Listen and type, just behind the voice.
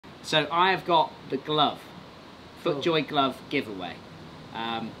So I have got the glove, FootJoy glove giveaway.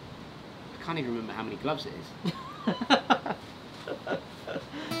 I can't even remember how many gloves it is.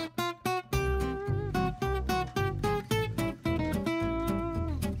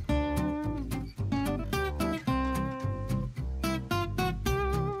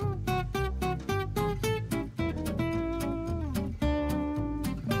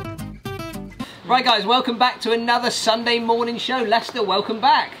 Right guys, welcome back to another Sunday morning show. Lester, welcome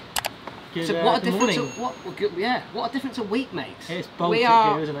back. Good, So what a good difference! morning. What a difference a week makes. It's Baltic we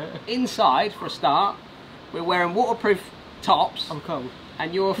are here, isn't it? inside for a start. We're wearing waterproof tops. I'm cold.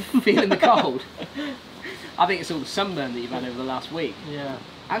 And you're feeling the cold. I think it's all the sunburn that you've had over the last week. Yeah.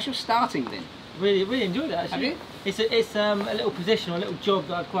 How's your starting been? Really enjoyed it actually. Have you? It's a little position, or a little job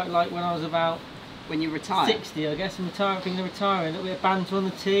that I'd quite like when I was about When you retire? 60, I guess, and thinking of retiring. A little bit of banter on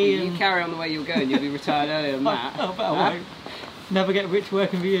the tee. Well, you carry on the way you're going, you'll be retired earlier than that. I bet I won't. Never get rich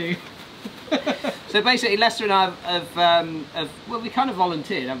working for you. So basically, Lester and I have well, we kind of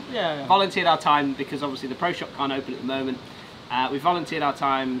volunteered. Yeah. Volunteered our time because obviously the pro shop can't open at the moment. We volunteered our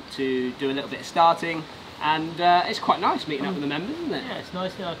time to do a little bit of starting, and it's quite nice meeting up with the members, isn't it? Yeah, it's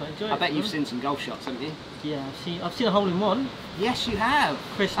nice. Yeah, I quite enjoy it. I bet you've seen some golf shots, haven't you? Yeah, I've seen a hole in one. Yes, you have.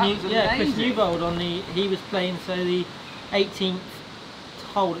 Chris Chris Newbold on the, he was playing, so the 18th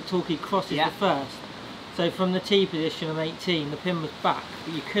hole at Torquay crosses the first. So from the tee position on 18, the pin was back,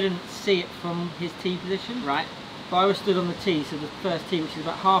 but you couldn't see it from his tee position. Right. But I was stood on the tee, so the first tee, which is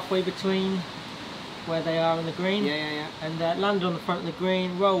about halfway between where they are in the green. Yeah. And landed on the front of the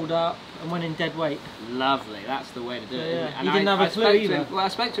green, rolled up, and went in dead weight. Lovely. That's the way to do it. Yeah. Isn't it? And He didn't have a clue either. Well, I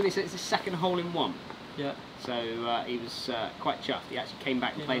spoke to him. He said it's his second hole in one. Yeah. So he was quite chuffed. He actually came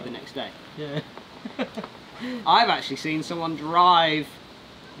back and played the next day. Yeah. I've actually seen someone drive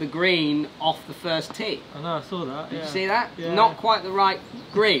the green off the first tee. I know, I saw that. Did you see that? Yeah. Not quite the right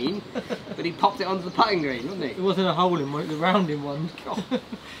green, but he popped it onto the putting green, wasn't he? It wasn't a hole in one, it was a rounding one. God.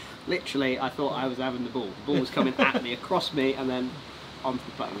 Literally, I thought I was having the ball. The ball was coming at me, across me, and then onto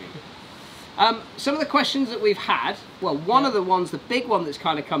the putting green. Some of the questions that we've had, well, one of the ones, the big one that's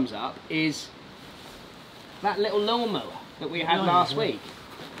kind of comes up is that little lawnmower that we had last week.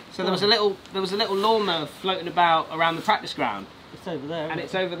 So there was a little lawnmower floating about around the practice ground. It's over there. And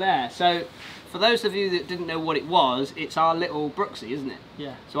it's over there. So for those of you that didn't know what it was, it's our little Brooksy, isn't it?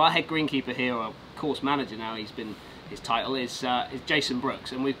 Yeah. So our head greenkeeper here, or course manager now, his title is Jason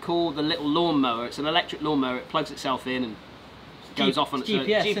Brooks, and we call the little lawnmower. It's an electric lawnmower. It plugs itself in and goes off on its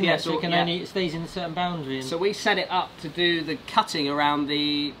GPS, so it stays in a certain boundary. So we set it up to do the cutting around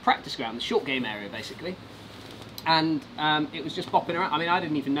the practice ground, the short game area, basically. And it was just bopping around. I mean, I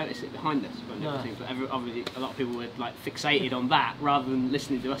didn't even notice it behind us. But obviously, a lot of people were like fixated on that rather than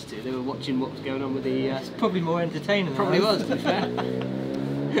listening to us two. They were watching what was going on with the. It's probably more entertaining. Probably was, to be fair.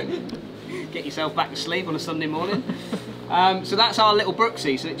 Get yourself back to sleep on a Sunday morning. So that's our little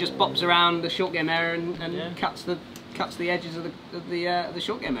Brooksy. So it just bops around the short game area and cuts the edges of the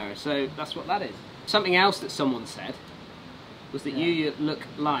short game area. So that's what that is. Something else that someone said was that you look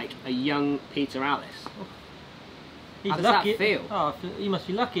like a young Peter Allis. He's How does lucky. that feel? Oh, you must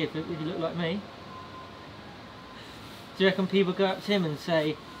be lucky if you look like me. Do you reckon people go up to him and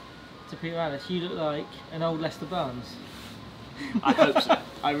say to Peter Allis, "You look like an old Lester Barnes"? I hope so.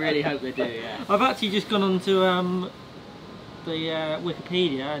 I really hope they do. Yeah. I've actually just gone on to the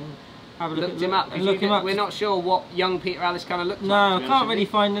Wikipedia and have a look Looked him up. We're not sure what young Peter Allis kind of looked like. No, I can't really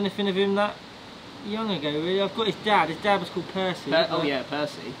find anything of him that young ago. Really, I've got his dad. His dad was called Percy. Oh yeah,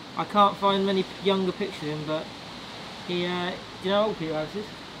 Percy. I can't find many younger pictures of him, but he. Do you know how old Peter Allis is?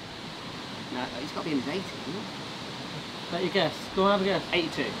 No, he's got to be in his 80s, isn't he? Let your guess. Go on, have a guess.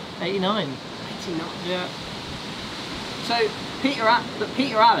 82. 89. 89. Yeah. So Peter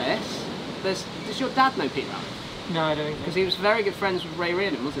Allis. Does your dad know Peter Allis? No, I don't think so. Because he was very good friends with Ray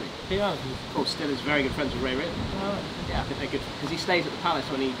Reardon, wasn't he? Peter Allis. Or still is very good friends with Ray Reardon. Oh, right. Yeah, I think they're good because he stays at the Palace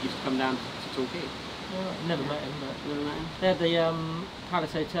when he used to come down to Torquay. Oh, right. Never met him, but Never met him. they had the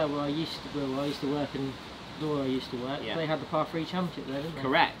Palace Hotel where I used to work, and Laura used to work. Yeah. They had the Par 3 Championship there, didn't they?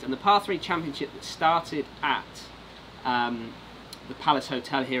 Correct, and the Par 3 Championship that started at the Palace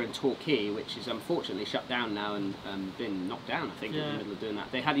Hotel here in Torquay, which is unfortunately shut down now and been knocked down, I think, in the middle of doing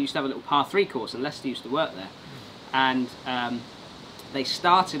that. They used to have a little Par 3 course, and Leicester used to work there. And they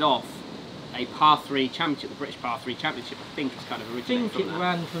started off a Par 3 Championship, the British Par 3 Championship, I think it's kind of originated from that.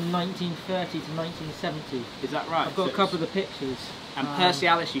 I think it ran from 1930 to 1970. Is that right? I've got a couple of the pictures. And Percy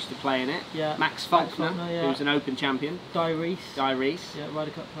Allis used to play in it. Yeah. Max Faulkner, yeah. who was an Open champion. Di Reese. Yeah,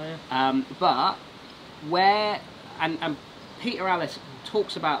 Ryder Cup player. But where and Peter Allis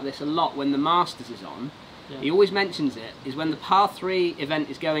talks about this a lot when the Masters is on. he always mentions it, is when the par 3 event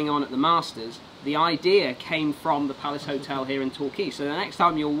is going on at the Masters, the idea came from the Palace Hotel here in Torquay. So the next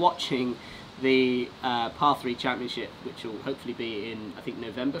time you're watching the par 3 championship, which will hopefully be in, I think,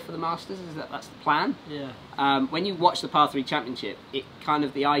 November for the Masters, that's the plan? Yeah. When you watch the par 3 championship, it kind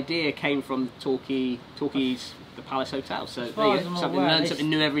of, the idea came from Torquay's the Palace Hotel. So there you go, learn something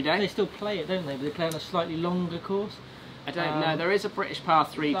new every day. They still play it, don't they? But they play on a slightly longer course. I don't know. There is a British par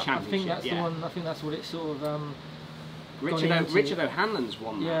 3 championship. I think that's the one. I think that's what it's sort of. Richard O'Hanlon's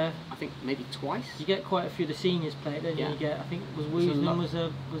won that. Yeah. I think maybe twice. You get quite a few of the seniors play it, don't you? You get, I think, Woosnam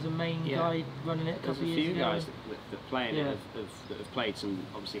was a main guy running it a couple of years ago. There's a few guys that play it that have played some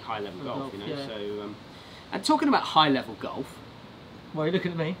obviously high level golf, you know. Yeah. So, and talking about high level golf. Why are you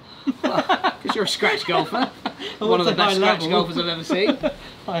looking at me? Because you're a scratch golfer. One of the best scratch golfers I've ever seen.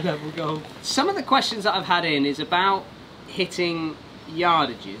 High level golf. Some of the questions that I've had in is about hitting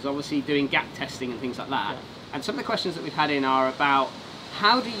yardages, obviously doing gap testing and things like that. Yeah. And some of the questions that we've had in are about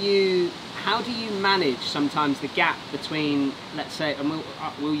how do you manage sometimes the gap between, let's say, and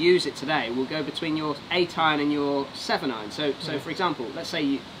we'll use it today. We'll go between your 8-iron and your 7-iron. So for example, let's say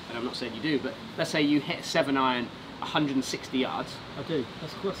you, and I'm not saying you do, but let's say you hit a 7-iron 160 yards. I do.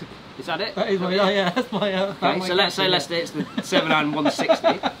 Is that it? That is my, yeah, that's my. Okay, so let's say it's the 7-iron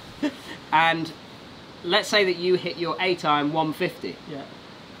 160, and let's say that you hit your 8-iron 150. Yeah.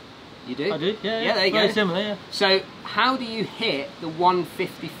 You do? I do, yeah. Yeah, there you go. Very similar, yeah. So, how do you hit the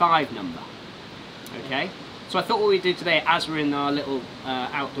 155 number? Okay. So I thought what we'd do today, as we're in our little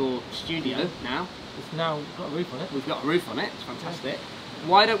outdoor studio now. It's now got a roof on it. We've got a roof on it. It's fantastic.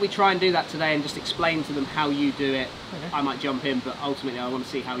 Why don't we try and do that today and just explain to them how you do it? Okay. I might jump in, but ultimately I want to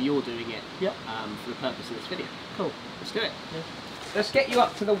see how you're doing it. Yep. For the purpose of this video. Cool. Let's do it. Yeah. Let's get you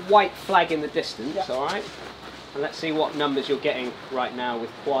up to the white flag in the distance. Yep. All right. And let's see what numbers you're getting right now with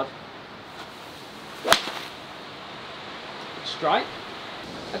quad. Strike.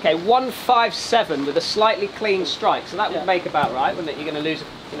 Okay, 157 with a slightly clean strike, so that would make about right, wouldn't it? You're going to lose,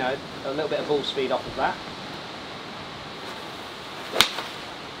 you know, a little bit of ball speed off of that.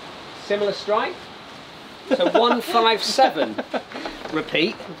 Similar strike. So 157.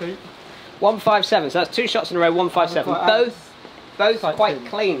 Repeat. 157. So that's 2 shots in a row. 157. Both quite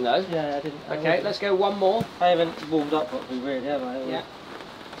clean though. Yeah, I didn't. Okay, let's go one more. I haven't warmed up properly, really, have I? Yeah,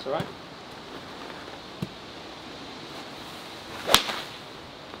 that's all right.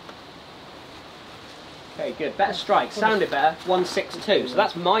 Okay, good. Better strike. Sounded better. 162. So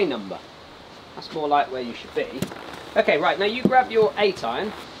that's my number. That's more like where you should be. Okay, right. Now you grab your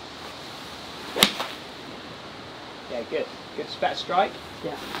 8-iron. Yeah, good. Good. Better strike.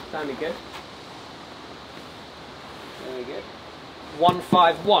 Yeah. Sounded good. Very good.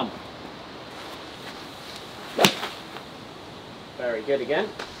 151. Very good again.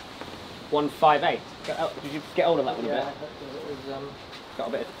 158. Did you get hold of that one a bit? Yeah, it was, got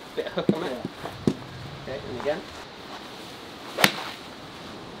a bit of hook on it. Yeah. Okay, and again.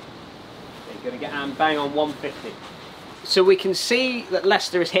 Okay, good again, and bang on 150. So we can see that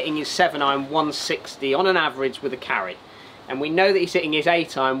Lester is hitting his 7-iron 160 on an average with a carry. And we know that he's hitting his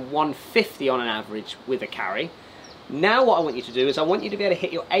 8-iron 150 on an average with a carry. Now what I want you to do is I want you to be able to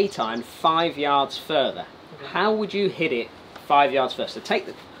hit your 8-iron 5 yards further. Okay. How would you hit it 5 yards further? So take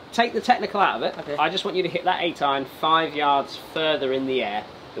the technical out of it. Okay. I just want you to hit that 8-iron 5 yards further in the air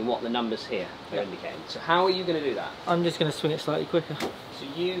than what the numbers here are indicating. So how are you going to do that? I'm just going to swing it slightly quicker. So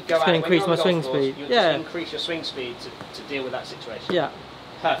you go out and increase my swing speed. You'll just increase your swing speed to deal with that situation. Yeah.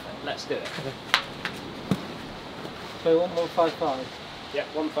 Perfect. Let's do it. Okay. So 155. Yeah,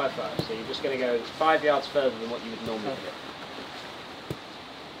 155. So you're just going to go 5 yards further than what you would normally hit.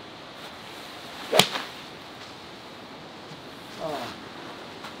 Oh.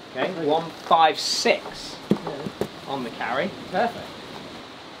 Okay, 156 on the carry. Perfect.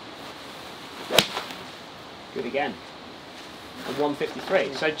 Good again. And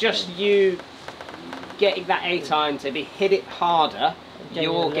 153. So just you getting that 8-iron to be hit it harder,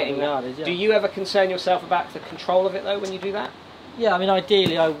 you're getting that. Yardage, yeah. Do you ever concern yourself about the control of it though when you do that? Yeah, I mean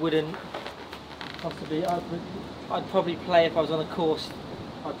ideally I wouldn't possibly. I'd probably play if I was on a course.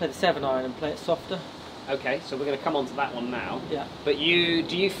 I'd play the 7-iron and play it softer. Okay, so we're going to come on to that one now. Yeah. But do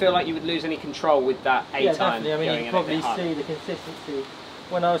you feel like you would lose any control with that 8-iron? Yeah, definitely. I mean, you can probably see the consistency.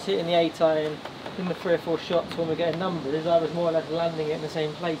 When I was hitting the 8-iron in the 3 or 4 shots when we were getting numbers, I was more or less landing it in the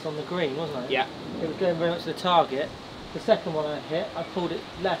same place on the green, wasn't I? Yeah. It was going very much to the target. The second one I hit, I pulled it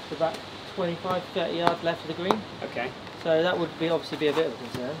left about 25, 30 yards left of the green. Okay. So that would obviously be a bit of a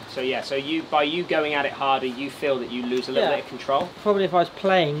concern. So yeah, so by you going at it harder, you feel that you lose a little bit of control? Probably if I was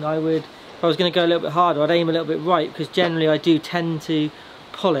playing, I would, if I was going to go a little bit harder, I'd aim a little bit right, because generally I do tend to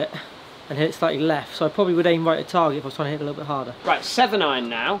pull it and hit it slightly left. So I probably would aim right at target if I was trying to hit it a little bit harder. Right, 7-iron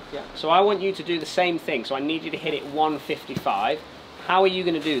now. Yeah. So I want you to do the same thing. So I need you to hit it 155. How are you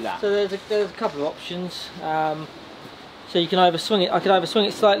going to do that? So there's a couple of options. So you can either swing it. I could either swing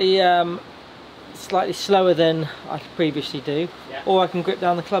it slightly slower than I could previously do, yeah. or I can grip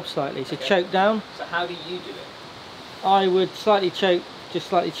down the club slightly. So choke down. So how do you do it? I would just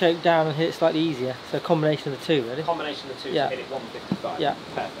slightly choke down and hit it slightly easier. So a combination of the two, really. Combination of the two, yeah. To hit it 155. Yeah.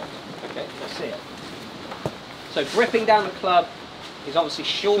 Perfect. Okay, let's see it. So gripping down the club is obviously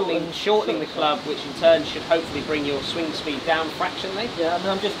shortening the club, which in turn should hopefully bring your swing speed down fractionally. Yeah, I mean,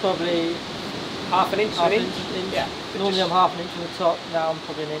 I'm just probably half an inch to an inch. Yeah. Normally I'm half an inch from the top. Now I'm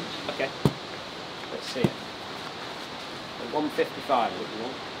probably an inch. Okay. Let's see it. So 155 what you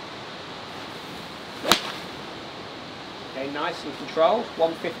want. Okay, nice and controlled.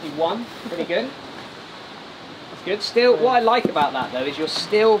 151, pretty good. That's good. Still, what I like about that though is you're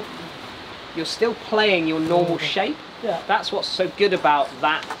still playing your normal shape. Yeah. That's what's so good about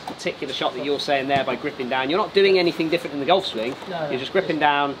that particular shot that you're saying there by gripping down. You're not doing anything different in the golf swing. No, you're just gripping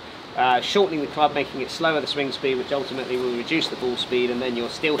down, shortening the club, making it slower the swing speed, which ultimately will reduce the ball speed, and then you're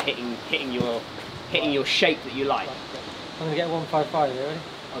still hitting your shape that you like. I'm gonna get 155 here, ready?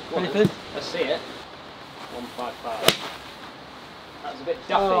 Oh, ready? Let's see it. 155. That was a bit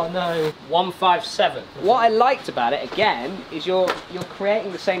duffy. Oh no. 157. What I liked about it again is you're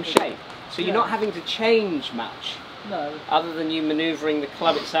creating the same shape, so you're not having to change much. No. Other than you manoeuvring the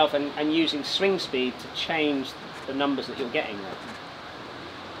club itself and using swing speed to change the numbers that you're getting there.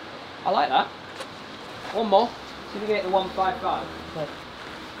 I like that. One more. See if we can get the 155. Okay.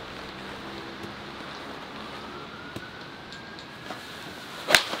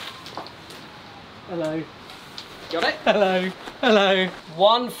 Hello. Got it? Hello. Hello.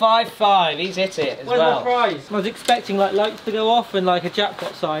 155. He's hit it as well. Where's my prize? I was expecting like lights to go off and like a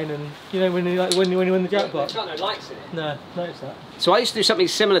jackpot sign, and you know when you win the jackpot. There's got no lights in it. No, notice that. So I used to do something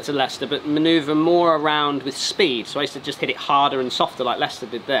similar to Lester, but manoeuvre more around with speed. So I used to just hit it harder and softer like Lester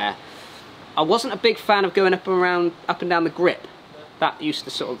did there. I wasn't a big fan of going up and down the grip. That used to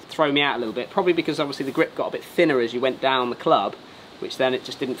sort of throw me out a little bit, probably because obviously the grip got a bit thinner as you went down the club, which then it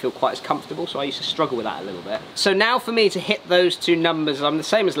just didn't feel quite as comfortable, so I used to struggle with that a little bit. So now for me to hit those two numbers, I'm the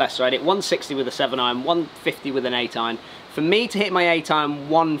same as Lester. I hit 160 with a 7-iron, 150 with an 8-iron. For me to hit my 8-iron,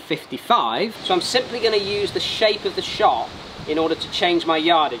 155, so I'm simply going to use the shape of the shot in order to change my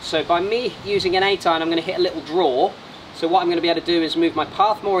yardage. So by me using an 8-iron, I'm going to hit a little draw. So what I'm going to be able to do is move my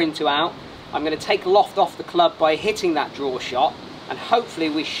path more into out. I'm going to take loft off the club by hitting that draw shot, and hopefully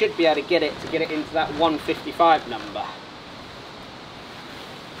we should be able to get it into that 155 number.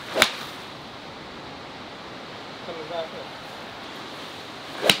 There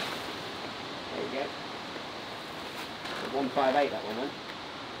we go. 158 that one then.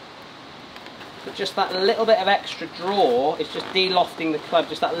 But just that little bit of extra draw is just de-lofting the club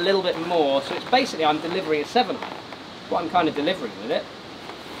just that little bit more. So it's basically I'm delivering a 7-iron. What I'm kind of delivering with it.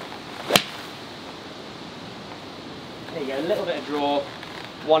 There you go, a little bit of draw,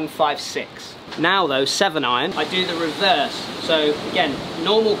 156. Now though, 7-iron, I do the reverse. So again,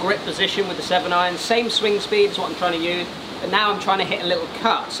 normal grip position with the 7-iron, same swing speed is what I'm trying to use, but now I'm trying to hit a little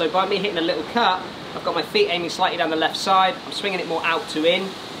cut. So by me hitting a little cut, I've got my feet aiming slightly down the left side, I'm swinging it more out to in,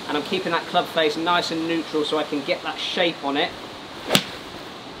 and I'm keeping that club face nice and neutral so I can get that shape on it.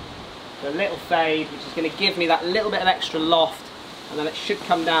 So a little fade, which is going to give me that little bit of extra loft, and then it should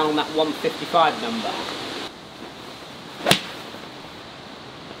come down on that 155 number.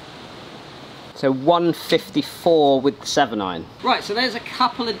 So 154 with the 7-iron. Right, so there's a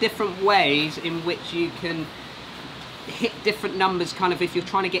couple of different ways in which you can hit different numbers, kind of if you're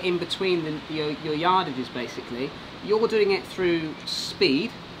trying to get in between your yardages basically. You're doing it through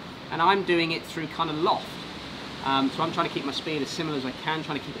speed, and I'm doing it through kind of loft. So I'm trying to keep my speed as similar as I can,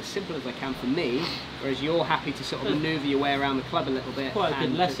 trying to keep it as simple as I can for me, whereas you're happy to sort of manoeuvre your way around the club a little bit. Quite a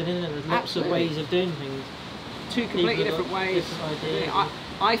good lesson, isn't it? There's lots of ways of doing things. Two completely different ways.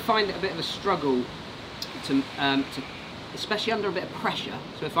 I find it a bit of a struggle to especially under a bit of pressure.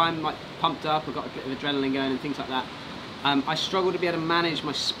 So if I'm like pumped up, I've got a bit of adrenaline going and things like that, I struggle to be able to manage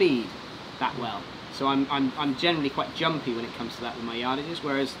my speed that well. So I'm generally quite jumpy when it comes to that with my yardages.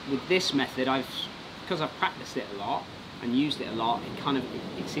 Whereas with this method, because I've practiced it a lot and used it a lot,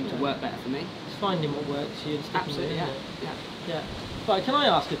 it seemed to work better for me. It's finding what works for you and sticking Absolutely, with it, yeah. Right, can I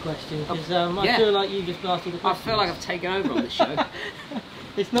ask a question? Because I feel like you just asked all the questions. I feel like I've taken over on this show.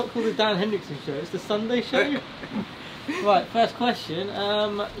 It's not called the Dan Hendriksen show, it's the Sunday show. Right, first question.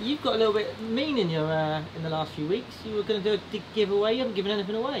 You've got a little bit mean in your in the last few weeks. You were going to do a giveaway, you haven't given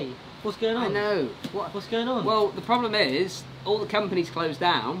anything away. What's going on? I know. What's going on? Well, the problem is, all the companies closed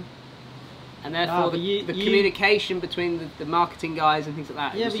down, and therefore the communication between the marketing guys and things like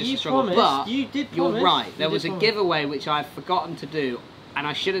that. Yeah, was but just you a struggle. promised. You did promise. You're right. There was a giveaway which I've forgotten to do, and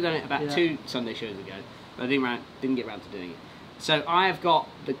I should have done it about 2 Sunday shows ago, but I didn't get around to doing it. So I have got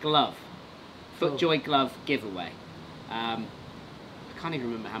the glove, FootJoy glove giveaway. I can't even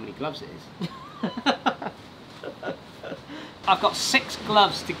remember how many gloves it is. I've got 6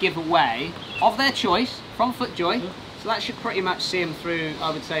 gloves to give away of their choice from FootJoy, so that should pretty much see them through,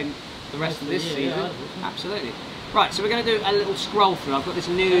 I would say, the rest of this season. Yeah, absolutely. Right, so we're going to do a little scroll through. I've got this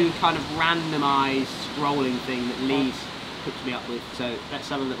new kind of randomised scrolling thing that Lee's hooked me up with, so let's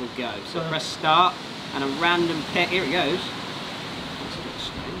have a little go. So press start, and a random pick. Here it goes. That's a bit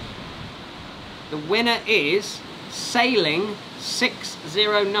strange. The winner is Sailing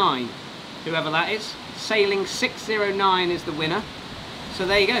 609, whoever that is. Sailing 609 is the winner. So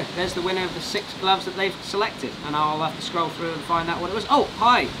there you go. There's the winner of the 6 gloves that they've selected, and I'll have to scroll through and find out what it was. Oh,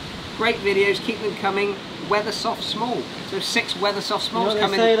 hi! Great videos, keep them coming. Weathersoft Small. So 6 Weathersoft Smalls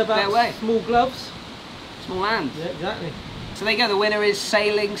coming their way. Small gloves. Small hands. Yeah, exactly. So there you go. The winner is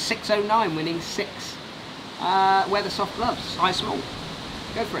Sailing 609, winning 6 Weathersoft gloves, size small.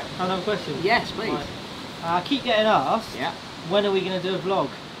 Go for it. Another question. Yes, please. Right. I keep getting asked. Yeah. When are we going to do a vlog?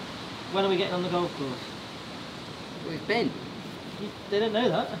 When are we getting on the golf course? We've been. They don't know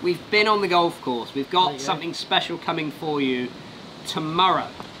that. We've been on the golf course. We've got something special coming for you tomorrow.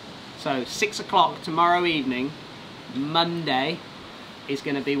 So 6 o'clock tomorrow evening, Monday, is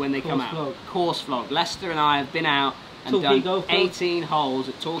going to be when they come out. Course vlog. Lester and I have been out and done 18 holes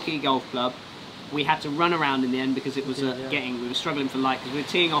at Torquay Golf Club. We had to run around in the end because it was we were struggling for light, because we were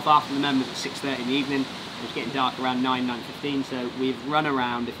teeing off after the members at 6:30 in the evening. It was getting dark around 9:15, so we've run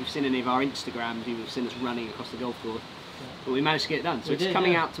around. If you've seen any of our Instagrams, you would have seen us running across the golf course. Yeah. But we managed to get it done, so it's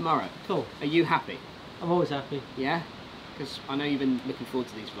coming out tomorrow. Cool. Are you happy? I'm always happy. Yeah? Because I know you've been looking forward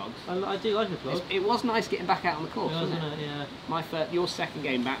to these vlogs. I do like the vlogs. It was nice getting back out on the course, wasn't it? Yeah. Your second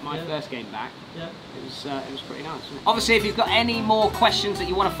game back, my first game back. Yeah. It was pretty nice, wasn't it? Obviously, if you've got any more questions that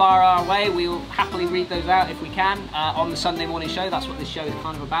you want to fire our way, we'll happily read those out if we can on the Sunday morning show. That's what this show is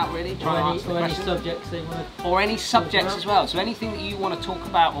kind of about, really. Or any subjects they want to. Or any subjects as well. So anything that you want to talk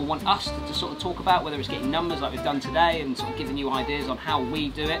about or want us to sort of talk about, whether it's getting numbers like we've done today and sort of giving you ideas on how we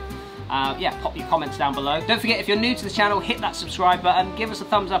do it. Yeah, pop your comments down below. Don't forget, if you're new to the channel, hit that subscribe button, give us a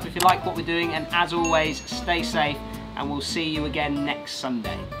thumbs up if you like what we're doing, and as always, stay safe, and we'll see you again next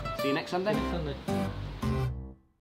Sunday. See you next Sunday? Next Sunday.